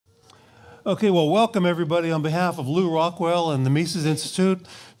Okay, well, welcome everybody on behalf of Lou Rockwell and the Mises Institute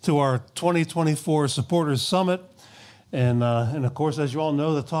to our 2024 Supporters Summit. And of course, as you all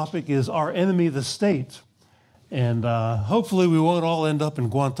know, the topic is Our Enemy, the State. And hopefully we won't all end up in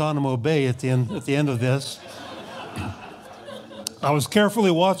Guantanamo Bay at the end of this. I was carefully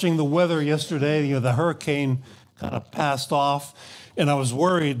watching the weather yesterday. You know, the hurricane kind of passed off. And I was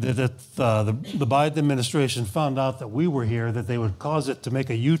worried that if the Biden administration found out that we were here, that they would cause it to make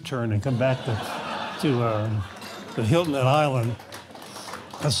a U-turn and come back to Hilton at Island.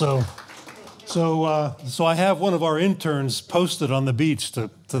 And so I have one of our interns posted on the beach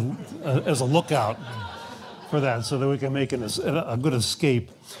as a lookout for that, so that we can make a good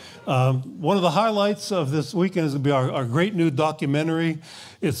escape. One of the highlights of this weekend is going to be our great new documentary.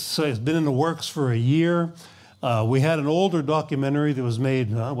 It's been in the works for a year. We had an older documentary that was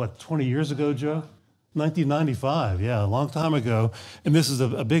made, 20 years ago, Joe? 1995, yeah, a long time ago. And this is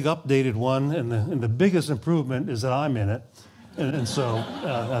a big updated one, and the biggest improvement is that I'm in it. And so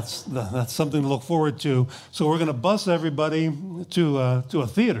that's something to look forward to. So we're going to bus everybody to a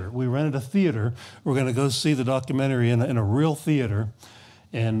theater. We rented a theater. We're going to go see the documentary in a real theater.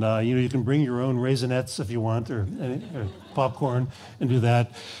 And you can bring your own Raisinets if you want, or popcorn, and do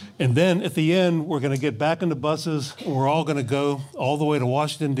that. And then at the end, we're going to get back in the buses, and we're all going to go all the way to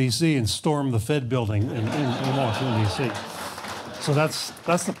Washington, D.C. and storm the Fed building in Washington, D.C. So that's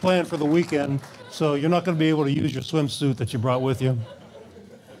the plan for the weekend. So you're not going to be able to use your swimsuit that you brought with you.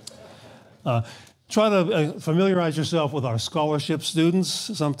 Try to familiarize yourself with our scholarship students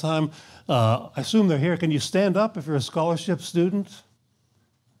sometime. I assume they're here. Can you stand up if you're a scholarship student?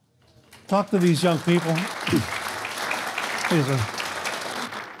 Talk to these young people.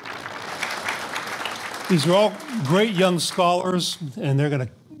 These are all great young scholars, and they're going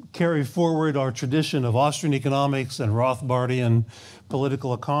to carry forward our tradition of Austrian economics and Rothbardian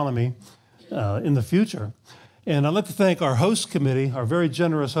political economy in the future. And I'd like to thank our host committee, our very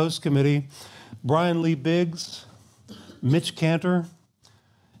generous host committee, Brian Lee Biggs, Mitch Cantor,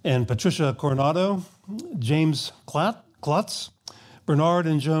 and Patricia Coronado, James Klutz, Bernard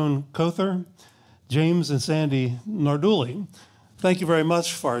and Joan Cother, James and Sandy Narduli. Thank you very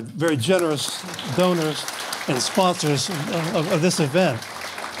much for our very generous donors and sponsors of this event.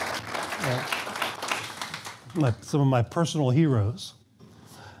 Some of my personal heroes.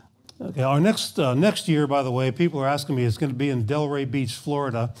 Okay, our next year, by the way, people are asking me, it's going to be in Delray Beach,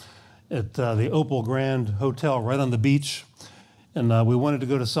 Florida, at the Opal Grand Hotel right on the beach. And we wanted to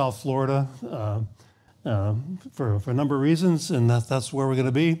go to South Florida for a number of reasons, and that's where we're going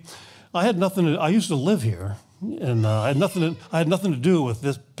to be. I used to live here, and I had nothing to do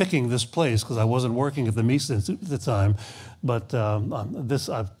with picking this place because I wasn't working at the Mises Institute at the time. But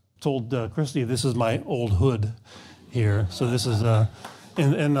I've told Christy, this is my old hood here. So this is,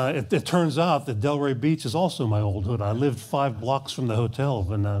 it turns out that Delray Beach is also my old hood. I lived 5 blocks from the hotel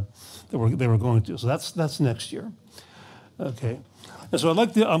when they were going to. So that's next year. Okay. And so I'm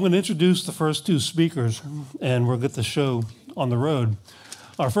going to introduce the first 2 speakers, and we'll get the show on the road.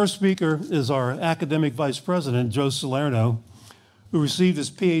 Our first speaker is our academic vice president, Joe Salerno, who received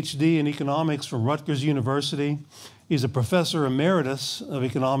his PhD in economics from Rutgers University. He's a professor emeritus of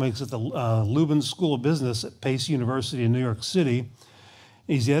economics at the Lubin School of Business at Pace University in New York City.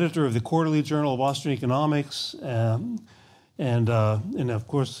 He's the editor of the Quarterly Journal of Austrian Economics, and of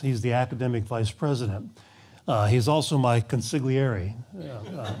course, he's the academic vice president. He's also my consigliere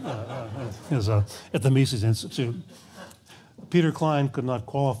at the Mises Institute. Peter Klein could not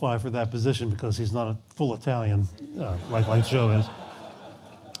qualify for that position because he's not a full Italian like Joe is.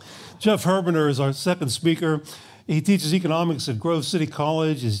 Jeff Herbener is our second speaker. He teaches economics at Grove City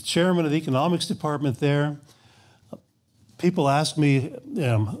College. He's chairman of the economics department there. People ask me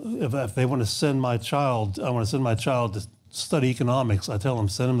if they want to send my child. I want to send my child to study economics. I tell them,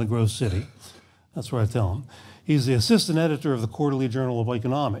 send him to Grove City. That's what I tell him. He's the assistant editor of the Quarterly Journal of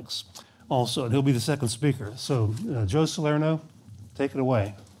Economics also, and he'll be the second speaker. So, Joe Salerno, take it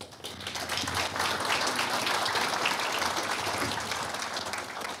away.